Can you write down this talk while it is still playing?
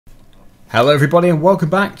Hello everybody and welcome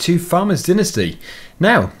back to Farmers Dynasty.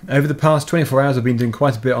 Now, over the past 24 hours I've been doing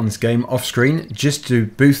quite a bit on this game off screen just to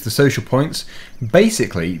boost the social points.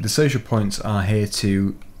 Basically, the social points are here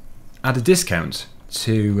to add a discount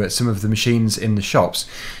to some of the machines in the shops.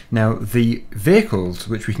 Now, the vehicles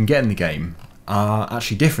which we can get in the game are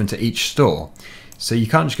actually different to each store. So you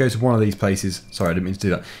can't just go to one of these places, sorry I didn't mean to do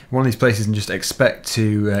that, one of these places and just expect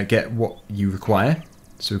to get what you require.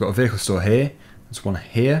 So we've got a vehicle store here, there's one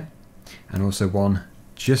here, and also one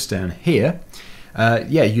just down here.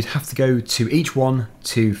 Yeah, you'd have to go to each one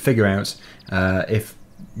to figure out if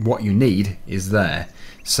what you need is there.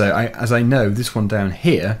 So as I know, this one down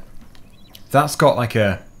here, that's got like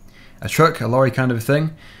a truck, a lorry kind of a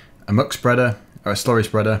thing, a muck spreader, or a slurry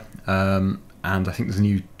spreader, and I think there's a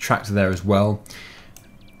new tractor there as well.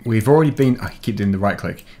 We've already been, I keep doing the right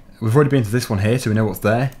click, we've already been to this one here, so we know what's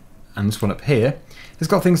there, and this one up here. It's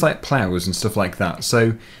got things like ploughs and stuff like that,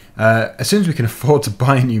 so as soon as we can afford to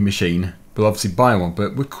buy a new machine, we'll obviously buy one,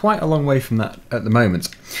 but we're quite a long way from that at the moment.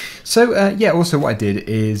 So yeah, also what I did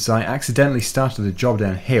is I accidentally started a job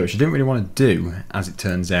down here, which I didn't really want to do, as it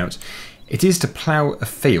turns out. It is to plough a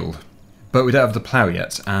field, but we don't have the plough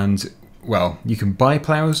yet, and well, you can buy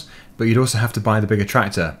ploughs, but you'd also have to buy the bigger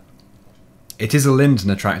tractor. It is a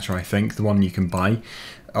Lindner tractor, I think, the one you can buy.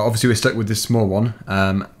 Obviously we're stuck with this small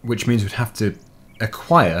one, which means we'd have to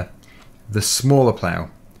acquire the smaller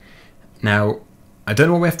plough. Now, I don't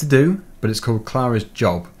know what we have to do, but it's called Clara's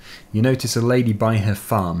job. You notice a lady by her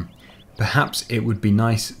farm. Perhaps it would be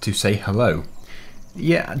nice to say hello.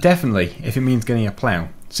 Yeah, definitely, if it means getting a plough.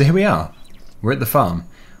 So here we are. We're at the farm.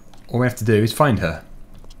 All we have to do is find her,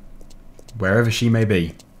 wherever she may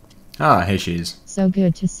be. Ah, here she is. So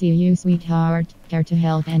good to see you, sweetheart. Care to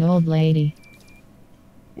help an old lady?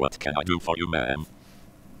 What can I do for you, ma'am?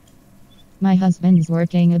 My husband's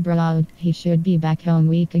working abroad. He should be back home a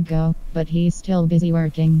week ago, but he's still busy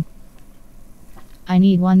working. I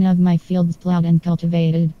need one of my fields plowed and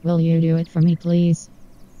cultivated. Will you do it for me, please?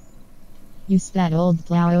 Use that old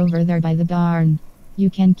plow over there by the barn. You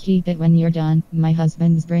can keep it when you're done. My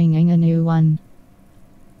husband's bringing a new one.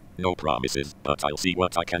 No promises, but I'll see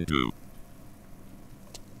what I can do.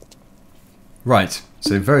 Right,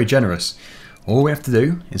 so very generous. All we have to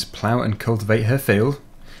do is plough and cultivate her field,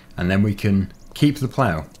 and then we can keep the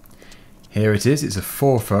plough. Here it is, it's a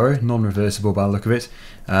 4-thrower, non-reversible by the look of it,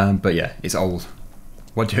 but yeah, it's old.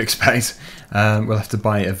 What do you expect? We'll have to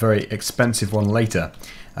buy a very expensive one later.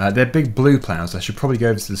 They're big blue ploughs. I should probably go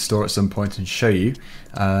over to the store at some point and show you.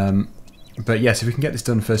 But yes, if we can get this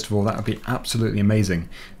done first of all, that would be absolutely amazing.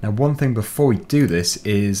 Now, one thing before we do this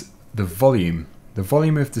is the volume. The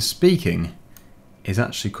volume of the speaking is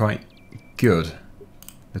actually quite good,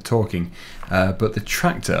 the talking, but the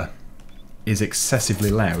tractor is excessively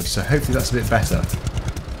loud, so hopefully that's a bit better,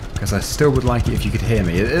 because I still would like it if you could hear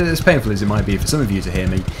me. As painful as it might be for some of you to hear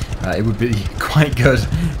me, it would be quite good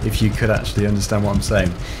if you could actually understand what I'm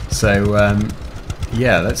saying. So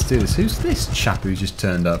yeah, let's do this. Who's this chap who just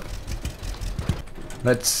turned up?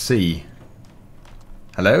 Let's see.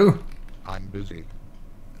 Hello? I'm busy.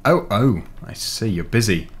 Oh, I see, you're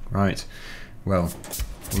busy. Right, well,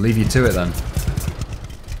 we'll leave you to it then.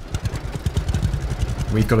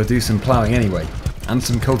 We've got to do some ploughing anyway, and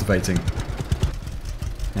some cultivating.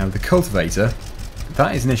 Now the cultivator,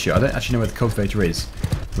 that is an issue. I don't actually know where the cultivator is.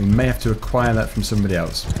 We may have to acquire that from somebody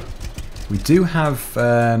else. We do have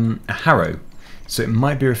a harrow, so it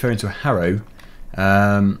might be referring to a harrow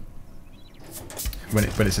when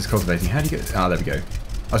it says cultivating. How do you get... Ah, there we go.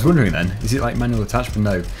 I was wondering then, is it like manual attachment?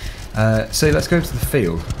 No. So let's go to the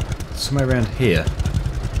field. Somewhere around here.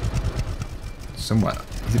 Somewhere.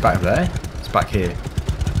 Is it back there? It's back here.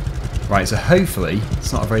 Right, so hopefully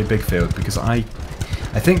it's not a very big field, because I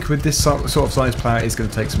think with this sort of size plough it's going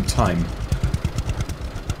to take some time.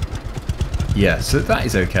 Yeah, so that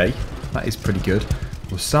is okay. That is pretty good.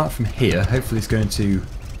 We'll start from here. Hopefully it's going to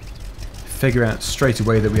figure out straight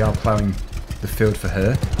away that we are ploughing the field for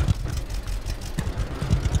her.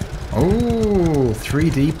 Oh,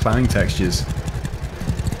 3D ploughing textures.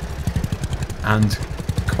 And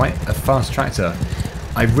quite a fast tractor.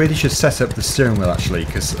 I really should set up the steering wheel actually,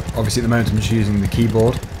 because obviously at the moment I'm just using the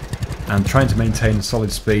keyboard, and trying to maintain a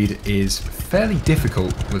solid speed is fairly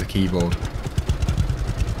difficult with a keyboard.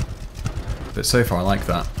 But so far I like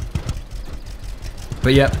that.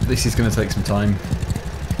 But yeah, this is going to take some time,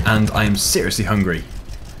 and I am seriously hungry.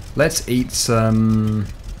 Let's eat some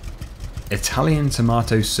Italian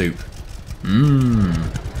tomato soup.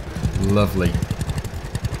 Lovely.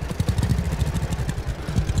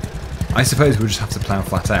 I suppose we'll just have to plough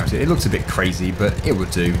flat out. It looks a bit crazy, but it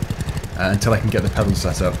would do until I can get the pedals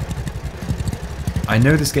set up. I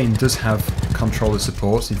know this game does have controller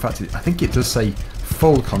support. In fact, I think it does say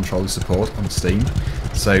full controller support on Steam.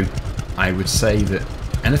 So I would say that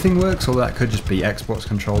anything works, or that could just be Xbox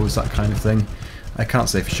controllers, that kind of thing. I can't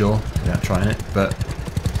say for sure without trying it, but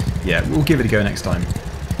yeah, we'll give it a go next time.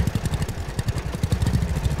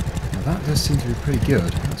 Now that does seem to be pretty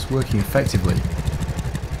good. That's working effectively.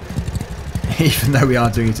 Even though we are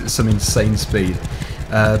doing it at some insane speed.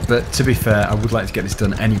 But to be fair, I would like to get this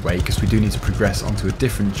done anyway, because we do need to progress onto a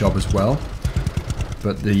different job as well.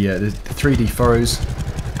 But the 3D furrows,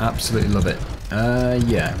 absolutely love it.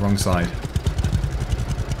 Yeah, wrong side.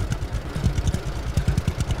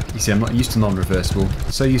 You see, I'm not used to non-reversible,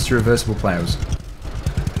 so used to reversible ploughs.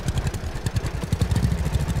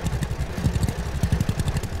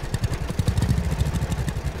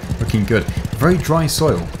 Looking good. Very dry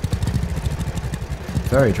soil.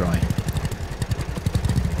 Very dry.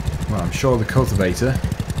 Well, I'm sure the cultivator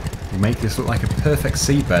will make this look like a perfect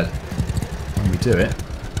seedbed when we do it.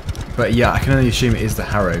 But yeah, I can only assume it is the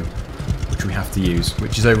harrow which we have to use,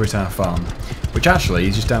 which is over at our farm, which actually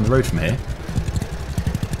is just down the road from here.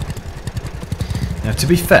 Now, to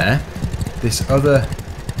be fair, this other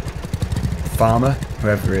farmer,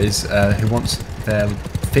 whoever it is, who wants their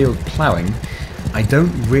field ploughing, I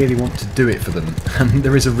don't really want to do it for them, and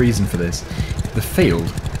there is a reason for this. The field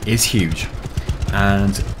is huge,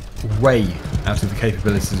 and way out of the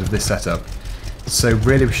capabilities of this setup, so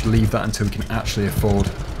really we should leave that until we can actually afford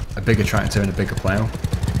a bigger tractor and a bigger plough.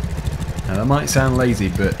 Now that might sound lazy,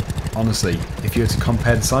 but honestly, if you were to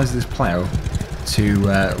compare the size of this plough to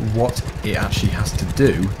what it actually has to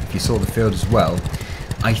do, if you saw the field as well,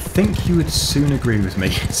 I think you would soon agree with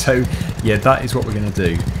me. So yeah, that is what we're going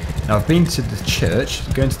to do. Now, I've been to the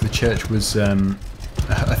church. Going to the church was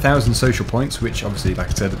 1,000 social points, which obviously, like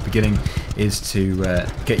I said at the beginning, is to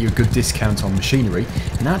get you a good discount on machinery.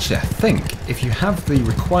 And actually, I think if you have the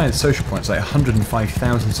required social points, like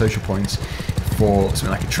 105,000 social points for something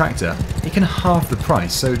like a tractor, it can halve the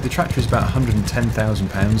price. So the tractor is about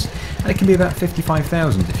 £110,000, and it can be about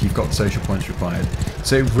 55,000 if you've got the social points required.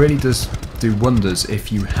 So it really does do wonders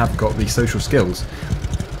if you have got the social skills.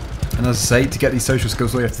 And as I say, to get these social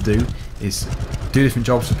skills, all you have to do is do different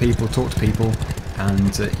jobs for people, talk to people,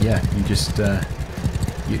 and yeah, you just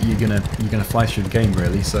you're gonna fly through the game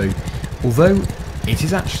really. So, although it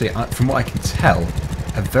is actually, from what I can tell,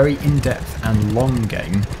 a very in-depth and long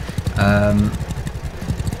game,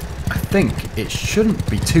 I think it shouldn't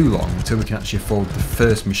be too long until we can actually afford the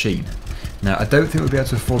first machine. Now, I don't think we'll be able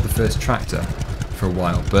to afford the first tractor for a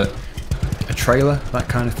while, but a trailer, that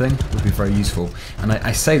kind of thing, would be very useful. And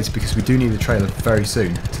I say this because we do need a trailer very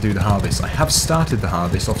soon to do the harvest. I have started the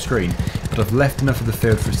harvest off screen, but I've left enough of the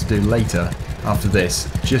field for us to do later after this,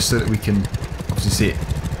 just so that we can obviously see it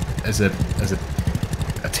as a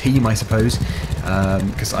team, I suppose,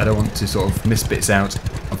 because I don't want to sort of miss bits out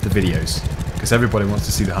of the videos, because everybody wants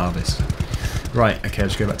to see the harvest. Right, okay,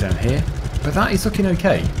 let's go back down here. But that is looking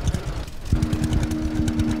okay.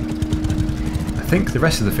 I think the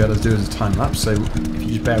rest of the field I'll do as a time lapse, so if you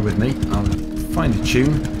just bear with me, I'll find a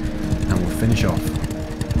tune and we'll finish off.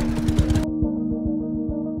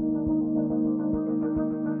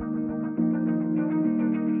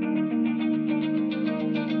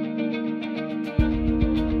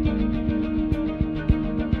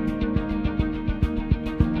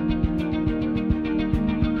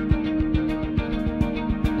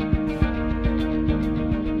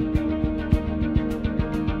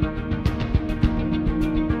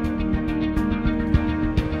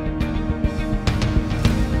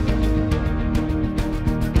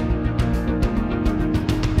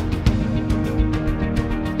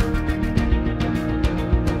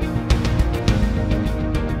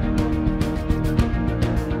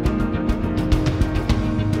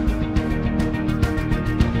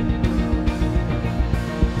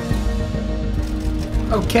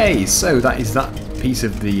 Okay, so that is that piece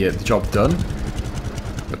of the job done.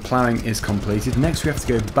 The ploughing is completed. Next we have to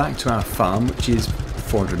go back to our farm, which is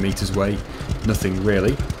 400 metres away, nothing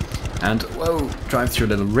really. And, well, drive through a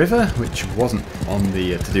little river, which wasn't on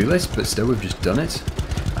the to-do list, but still we've just done it.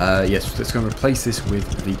 Yes, let's go and replace this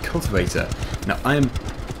with the cultivator. Now, I am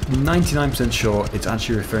 99% sure it's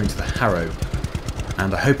actually referring to the harrow,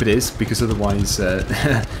 and I hope it is, because otherwise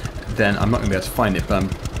then I'm not going to be able to find it, but I'm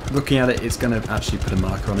looking at it, it's going to actually put a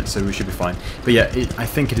marker on it, so we should be fine. But yeah, I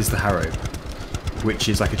think it is the harrow, which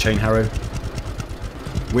is like a chain harrow,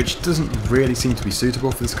 which doesn't really seem to be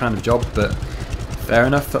suitable for this kind of job, but fair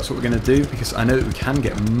enough, that's what we're going to do, because I know that we can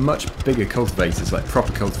get much bigger cultivators, like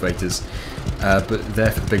proper cultivators, but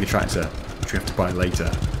they're for the bigger tractor, which we have to buy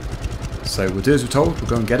later. So we'll do as we're told, we'll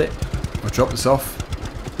go and get it, we'll drop this off,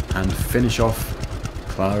 and finish off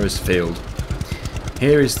Clara's field.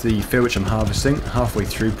 Here is the field which I'm harvesting, halfway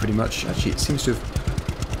through pretty much. Actually, it seems to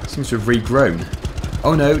have regrown.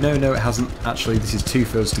 Oh no, no, no, it hasn't. Actually, this is two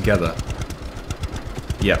fields together.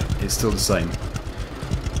 Yep, it's still the same.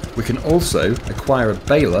 We can also acquire a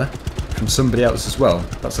baler from somebody else as well.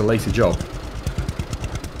 That's a later job.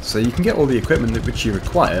 So you can get all the equipment which you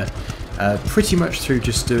require pretty much through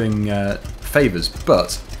just doing favours,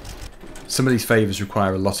 but some of these favours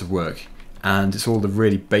require a lot of work. And it's all the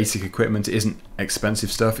really basic equipment. It isn't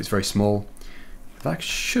expensive stuff, it's very small. That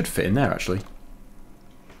should fit in there actually.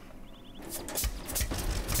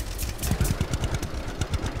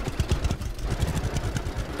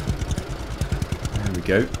 There we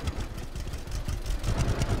go.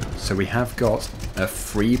 So we have got a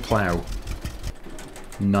free plough.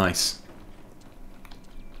 Nice.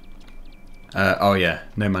 Oh yeah,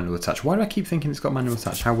 no manual attach. Why do I keep thinking it's got manual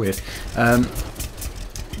attach? How weird.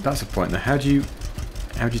 That's a point though. How do you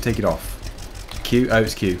take it off? Q? Oh,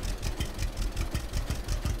 it's Q.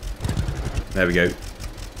 There we go.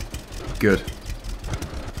 Good.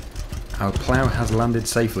 Our plough has landed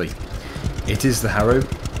safely. It is the harrow.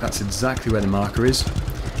 That's exactly where the marker is.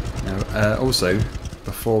 Now, also,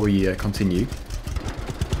 before we continue,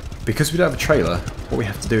 because we don't have a trailer, what we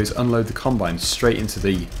have to do is unload the combine straight into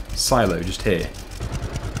the silo just here.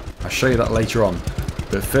 I'll show you that later on.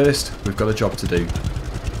 But first, we've got a job to do.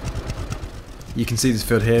 You can see this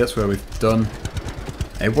field here, that's where we've done.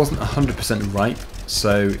 It wasn't 100% ripe,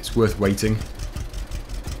 so it's worth waiting.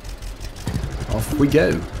 Off we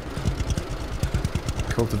go.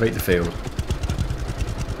 Cultivate the field.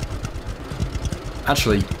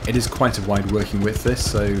 Actually, it is quite a wide working width this,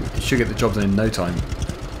 so it should get the job done in no time.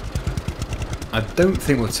 I don't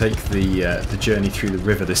think we'll take the journey through the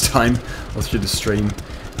river this time, or through the stream.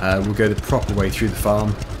 We'll go the proper way through the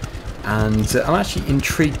farm. And I'm actually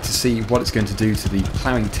intrigued to see what it's going to do to the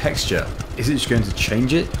ploughing texture. Is it just going to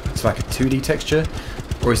change it to like a 2D texture,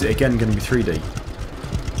 or is it again going to be 3D?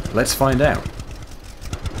 Let's find out.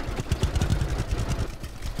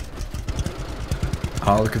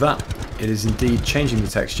 Oh, look at that. It is indeed changing the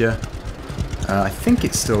texture. I think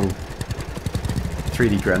it's still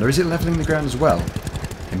 3D ground, or is it levelling the ground as well?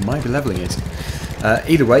 It might be levelling it.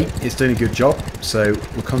 Either way, it's doing a good job, so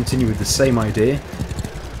we'll continue with the same idea.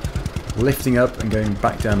 Lifting up and going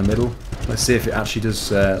back down the middle. Let's see if it actually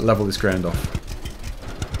does level this ground off.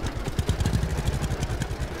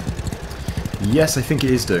 Yes, I think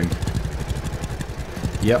it is doing.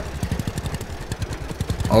 Yep.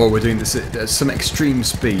 Oh, we're doing this at some extreme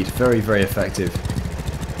speed. Very, very effective.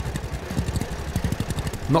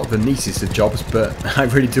 Not the neatest of jobs, but I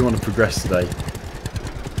really do want to progress today.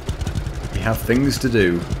 We have things to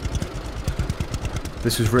do.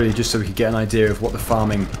 This was really just so we could get an idea of what the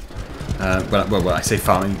farming... well, I say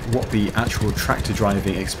farming, what the actual tractor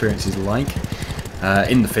driving experience is like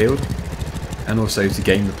in the field, and also to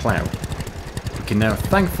gain the plough. We can now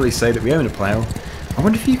thankfully say that we own a plough. I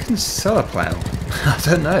wonder if you can sell a plough. I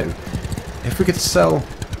don't know. If we could sell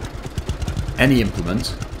any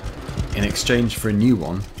implement in exchange for a new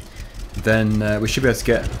one, then we should be able to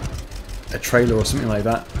get a trailer or something like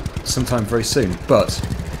that sometime very soon. But,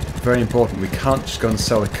 very important, we can't just go and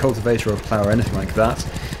sell a cultivator or a plough or anything like that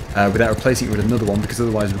without replacing it with another one, because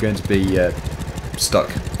otherwise we're going to be stuck.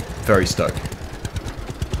 Very stuck.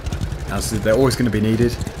 As they're always going to be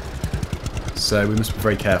needed, so we must be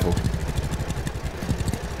very careful.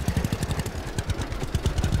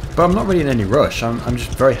 But I'm not really in any rush. I'm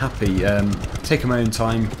just very happy taking my own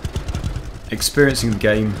time, experiencing the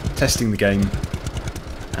game, testing the game,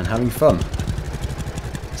 and having fun.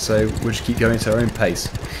 So we'll just keep going at our own pace.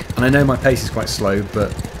 And I know my pace is quite slow,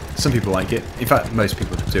 but some people like it. In fact, most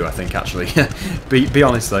people do, I think, actually. Be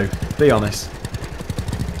honest, though. Be honest.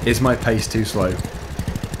 Is my pace too slow?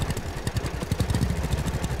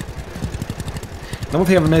 Now, one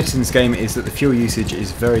thing I've noticed in this game is that the fuel usage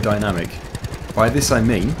is very dynamic. By this I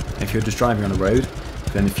mean, if you're just driving on a road,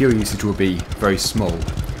 then the fuel usage will be very small.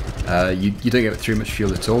 You don't get through much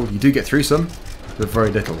fuel at all. You do get through some, but very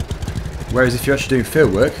little. Whereas if you're actually doing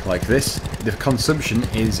field work like this, the consumption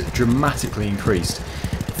is dramatically increased.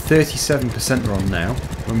 37% we're on now.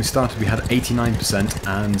 When we started we had 89%,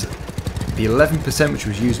 and the 11% which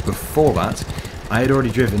was used before that, I had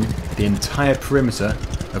already driven the entire perimeter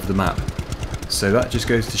of the map. So that just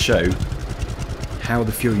goes to show how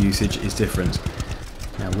the fuel usage is different.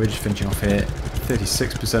 Now we're just finishing off here,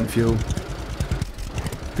 36% fuel.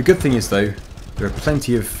 The good thing is though, there are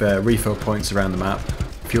plenty of refill points around the map,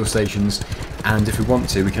 fuel stations, and if we want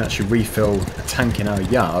to we can actually refill a tank in our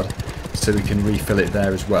yard, so we can refill it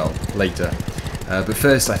there as well later. But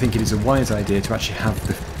first I think it is a wise idea to actually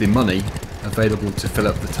have the money available to fill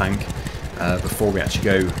up the tank before we actually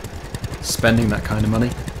go spending that kind of money.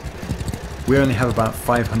 We only have about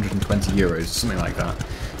 520 euros, something like that,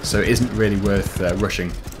 so it isn't really worth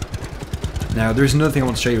rushing. Now there is another thing I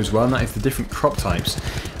want to show you as well, and that is the different crop types.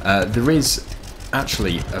 There is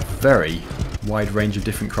actually a very wide range of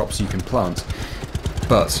different crops you can plant,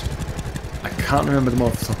 but I can't remember them all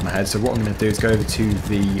off the top of my head, so what I'm going to do is go over to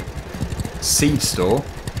the seed store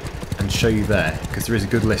and show you there, because there is a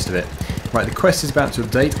good list of it. Right, the quest is about to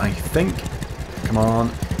update, I think. Come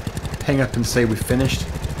on, ping up and say we've finished,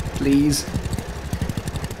 please.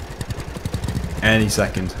 Any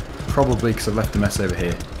second, probably because I've left a mess over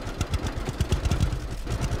here.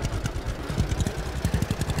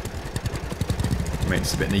 Make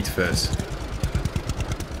this a bit neat first.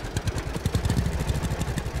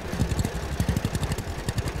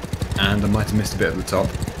 And I might have missed a bit at the top.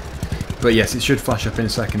 But yes, it should flash up in a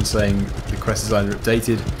second saying the quest is either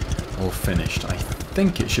updated or finished. I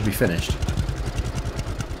think it should be finished.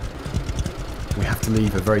 We have to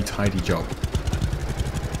leave a very tidy job.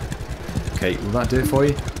 Okay, will that do it for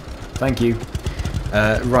you? Thank you.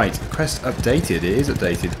 Right, quest updated. It is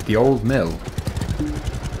updated. The old mill.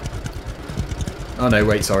 Oh no,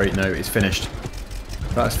 wait, sorry. No, it's finished.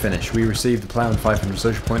 That's finished. We received the plough and 500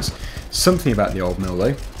 social points. Something about the old mill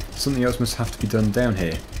though. Something else must have to be done down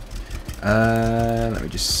here. Let me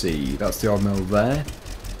just see. That's the old mill there.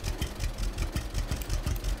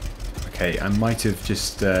 Okay, I might have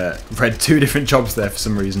just read two different jobs there for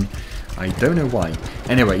some reason. I don't know why.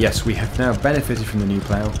 Anyway, yes, we have now benefited from the new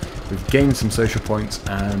plough. We've gained some social points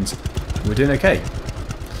and we're doing okay.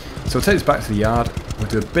 So I'll take this back to the yard. We'll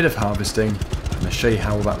do a bit of harvesting and I'll show you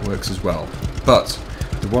how all that works as well. But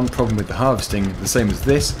the one problem with the harvesting, the same as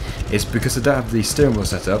this, is because I don't have the steering wheel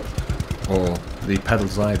set up, or the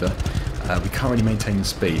pedals either, we can't really maintain the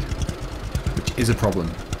speed, which is a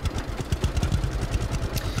problem.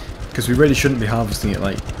 Because we really shouldn't be harvesting at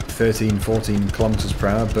like 13, 14 kilometers per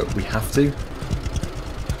hour, but we have to.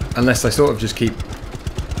 Unless I sort of just keep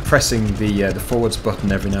pressing the forwards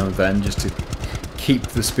button every now and then just to keep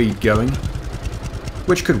the speed going,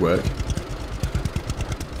 which could work.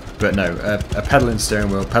 But no, a pedal and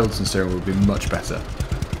steering wheel, pedals and steering wheel would be much better.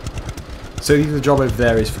 So the job over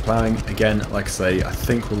there is for ploughing. Again, like I say, I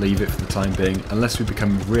think we'll leave it for the time being, unless we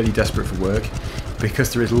become really desperate for work,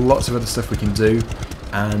 because there is lots of other stuff we can do,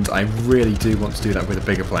 and I really do want to do that with a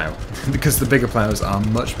bigger plough, because the bigger ploughs are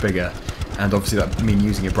much bigger, and obviously that means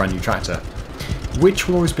using a brand new tractor, which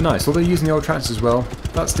will always be nice. Although using the old tractors as well,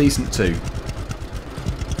 that's decent too.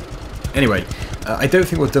 Anyway, I don't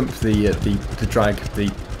think we'll dump the drag,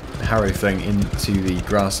 the harrow thing into the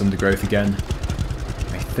grass undergrowth again.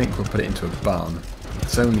 I think we'll put it into a barn.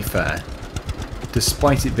 It's only fair.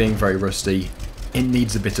 Despite it being very rusty, it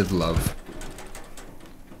needs a bit of love.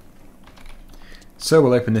 So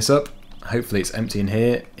we'll open this up. Hopefully it's empty in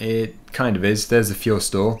here. It kind of is. There's the fuel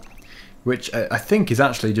store, which I think is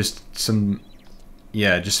actually just some,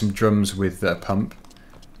 yeah, just some drums with a pump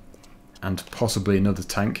and possibly another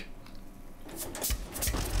tank.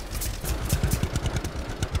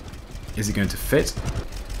 Is it going to fit?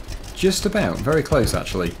 Just about. Very close,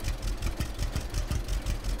 actually.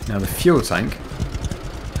 Now the fuel tank.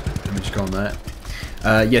 Let me just go on there.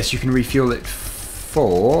 Yes, you can refuel it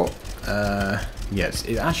for... yes,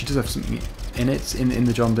 it actually does have something in it, in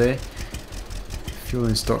the John Deere. Fuel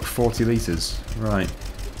in stock 40 litres. Right.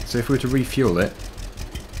 So if we were to refuel it,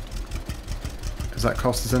 does that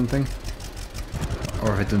cost us anything?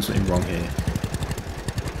 Or have I done something wrong here?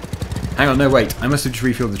 Hang on, no wait, I must have just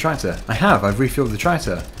refueled the tractor. I've refueled the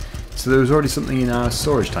tractor. So there was already something in our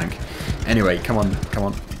storage tank. Anyway, come on, come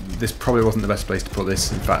on. This probably wasn't the best place to put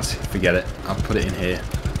this. In fact, forget it. I'll put it in here.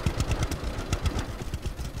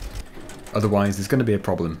 Otherwise, there's going to be a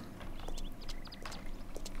problem.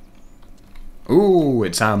 Ooh,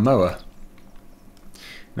 it's our mower.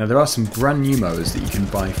 Now, there are some brand new mowers that you can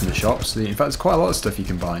buy from the shops. In fact, there's quite a lot of stuff you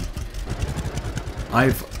can buy.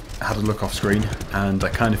 I've had a look off screen and I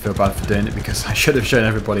kind of feel bad for doing it because I should have shown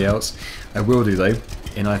everybody else. I will do though,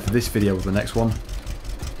 in either this video or the next one.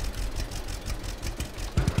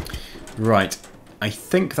 Right, I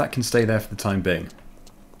think that can stay there for the time being.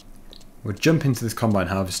 We'll jump into this combine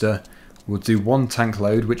harvester, we'll do one tank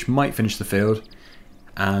load which might finish the field,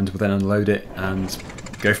 and we'll then unload it and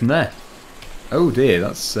go from there. Oh dear,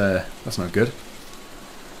 that's not good.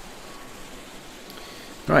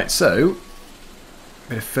 Right, so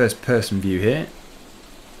bit of first person view here.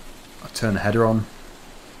 I'll turn the header on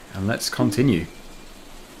and let's continue.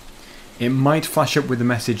 It might flash up with a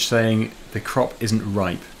message saying the crop isn't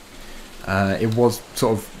ripe. It was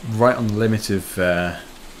sort of right on the limit of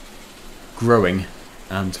growing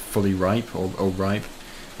and fully ripe, or ripe.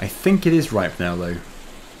 I think it is ripe now though,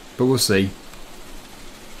 but we'll see.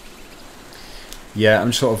 Yeah,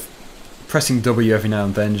 I'm sort of pressing W every now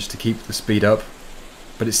and then just to keep the speed up,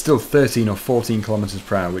 but it's still 13 or 14 kilometers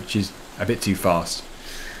per hour, which is a bit too fast.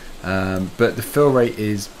 But the fill rate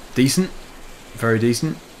is decent, very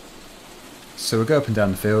decent. So we'll go up and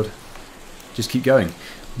down the field, just keep going.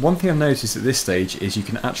 One thing I've noticed at this stage is you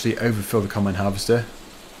can actually overfill the combine harvester.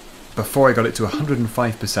 Before I got it to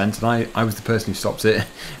 105%, and I was the person who stopped it.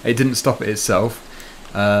 It didn't stop it itself.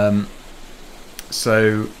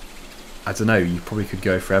 So I don't know, you probably could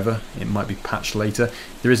go forever. It might be patched later.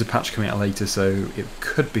 There is a patch coming out later, so it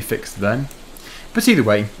could be fixed then. But either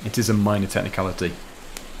way, it is a minor technicality.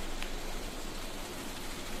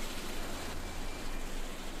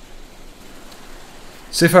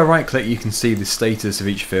 So if I right click, you can see the status of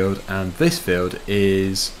each field, and this field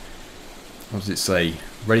is, what does it say?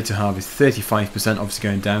 Ready to harvest, 35%, obviously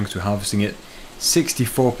going down because we're harvesting it,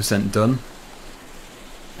 64% done,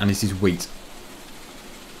 and this is wheat.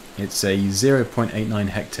 It's a 0.89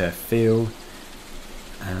 hectare field,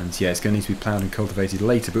 and yeah, it's going to need to be ploughed and cultivated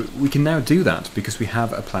later, but we can now do that because we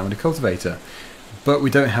have a plough and a cultivator. But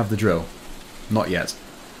we don't have the drill, not yet.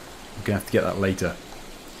 We're going to have to get that later.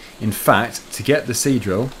 In fact, to get the seed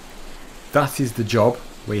drill, that is the job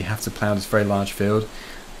where you have to plough this very large field.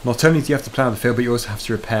 Not only do you have to plough the field, but you also have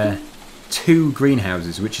to repair 2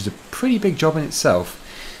 greenhouses, which is a pretty big job in itself.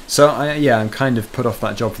 So I'm kind of put off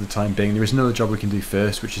that job for the time being. There is another job we can do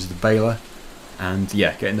first, which is the baler. And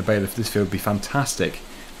yeah, getting the baler for this field would be fantastic.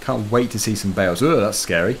 Can't wait to see some bales. Oh, that's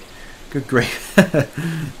scary. Good grief.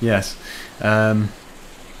 Yes.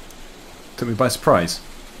 Took me by surprise.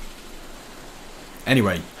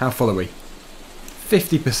 Anyway, how full are we?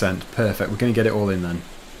 50%, perfect. We're going to get it all in then.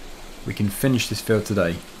 We can finish this field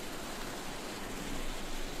today.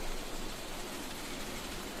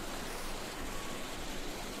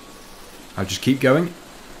 I'll just keep going,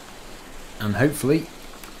 and hopefully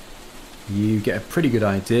you get a pretty good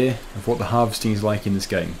idea of what the harvesting is like in this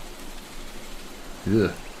game.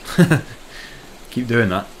 Ugh. Keep doing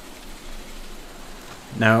that.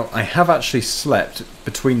 Now, I have actually slept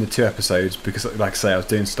between the 2 episodes because, like I say, I was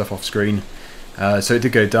doing stuff off screen. So it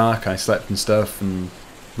did go dark, I slept and stuff, and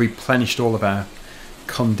replenished all of our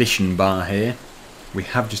condition bar here. We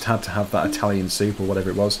have just had to have that Italian soup or whatever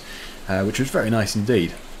it was, which was very nice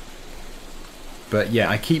indeed. But yeah,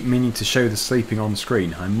 I keep meaning to show the sleeping on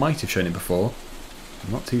screen. I might have shown it before,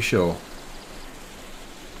 I'm not too sure.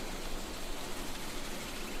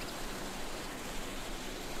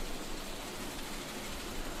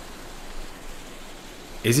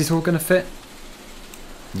 Is it all going to fit?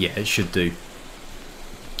 Yeah, it should do.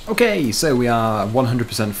 Okay, so we are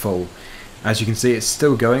 100% full. As you can see, it's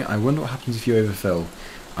still going. I wonder what happens if you overfill.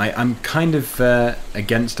 I'm kind of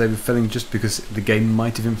against overfilling just because the game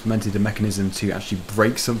might have implemented a mechanism to actually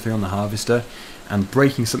break something on the harvester, and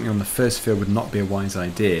breaking something on the first field would not be a wise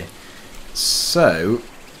idea. So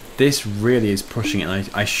this really is pushing it, and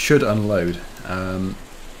I should unload.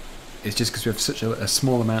 It's just because we have such a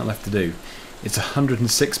small amount left to do. It's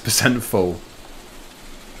 106% full.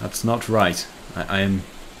 That's not right. I'm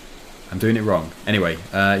doing it wrong. Anyway,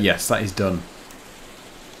 yes, that is done.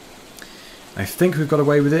 I think we've got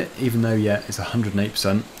away with it, even though, yeah, it's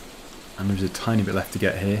 108%. And there's a tiny bit left to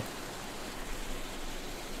get here.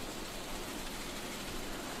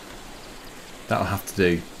 That'll have to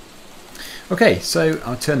do. Okay, so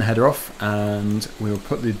I'll turn the header off and we'll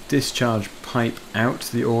put the discharge pipe out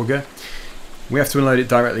to the auger. We have to unload it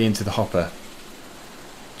directly into the hopper,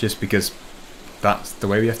 just because that's the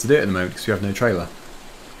way we have to do it at the moment because we have no trailer.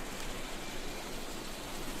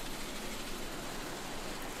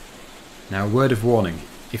 Now, a word of warning,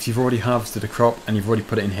 if you've already harvested a crop and you've already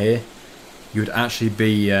put it in here, you would actually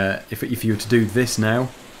be, if you were to do this now,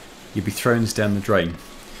 you'd be throwing this down the drain,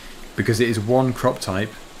 because it is one crop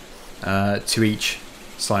type to each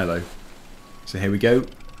silo. So here we go.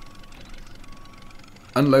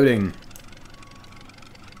 Unloading.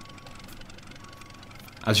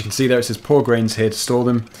 As you can see there, it says pour grains here to store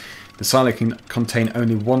them. The silo can contain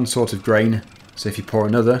only one sort of grain, so if you pour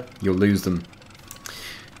another, you'll lose them.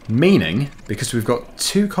 Meaning, because we've got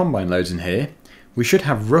 2 combine loads in here, we should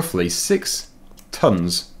have roughly 6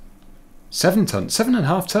 tons. 7 tons,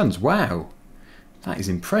 7.5 tons, wow! That is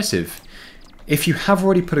impressive. If you have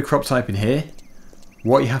already put a crop type in here,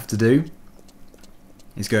 what you have to do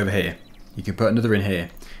is go over here. You can put another in here,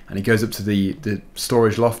 and it goes up to the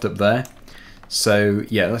storage loft up there. So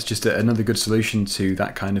yeah, that's just another good solution to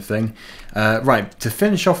that kind of thing. Right, to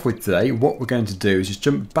finish off with today, what we're going to do is just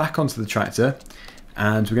jump back onto the tractor,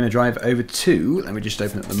 and we're going to drive over to, let me just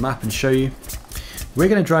open up the map and show you. We're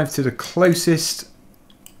going to drive to the closest...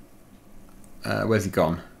 where's he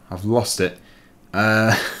gone? I've lost it.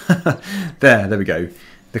 There we go.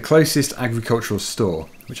 The closest agricultural store,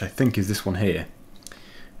 which I think is this one here.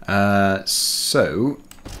 So,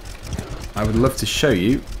 I would love to show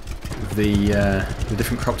you the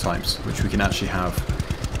different crop types, which we can actually have.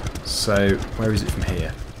 So, where is it from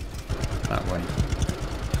here? That way.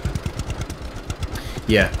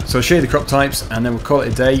 Yeah, so I'll show you the crop types, and then we'll call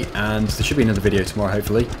it a day, and there should be another video tomorrow,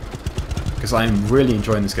 hopefully. Because I am really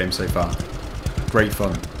enjoying this game so far. Great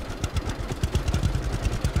fun.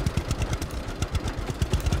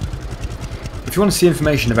 If you want to see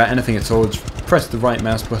information about anything at all, just press the right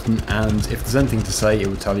mouse button, and if there's anything to say, it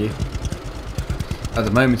will tell you. At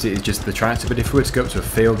the moment it is just the tractor, but if we were to go up to a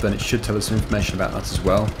field, then it should tell us some information about that as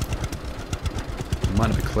well. We might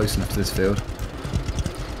not be close enough to this field.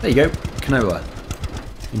 There you go, canola.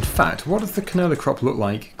 In fact, what does the canola crop look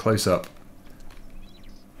like close up?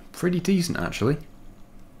 Pretty decent, actually.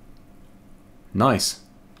 Nice.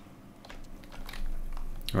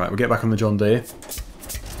 Right, we'll get back on the John Deere.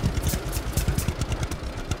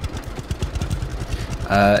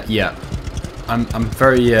 Yeah, I'm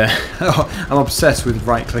very I'm obsessed with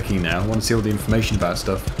right clicking now. I want to see all the information about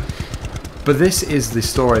stuff. But this is the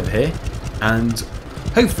store over here, and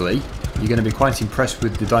hopefully you're going to be quite impressed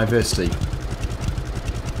with the diversity.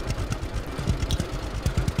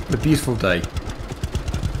 What a beautiful day.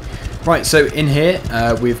 Right, so in here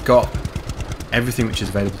we've got everything which is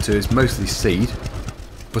available to us, mostly seed,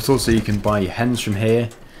 but also you can buy hens from here.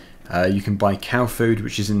 You can buy cow food,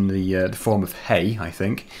 which is in the form of hay, I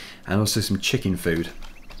think, and also some chicken food.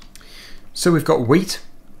 So we've got wheat,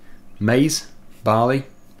 maize, barley,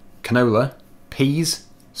 canola, peas,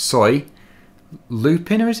 soy,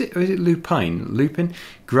 lupin, or is it lupine? Lupin,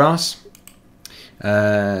 grass,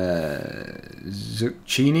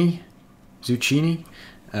 zucchini,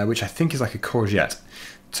 which I think is like a courgette,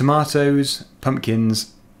 tomatoes,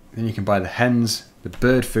 pumpkins. Then you can buy the hens, the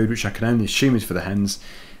bird food, which I can only assume is for the hens,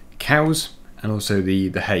 cows, and also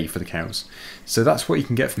the hay for the cows. So that's what you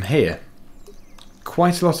can get from here.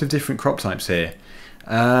 Quite a lot of different crop types here.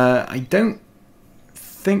 I don't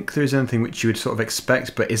think there is anything which you would sort of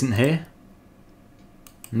expect but isn't here.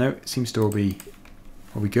 No, it seems to all be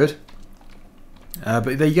good.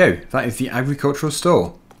 But there you go. That is the agricultural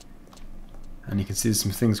store. And you can see there's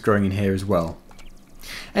some things growing in here as well.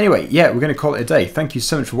 Anyway, yeah, we're going to call it a day. Thank you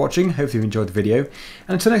so much for watching. Hopefully you enjoyed the video. And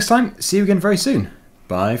until next time, see you again very soon.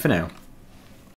 Bye for now.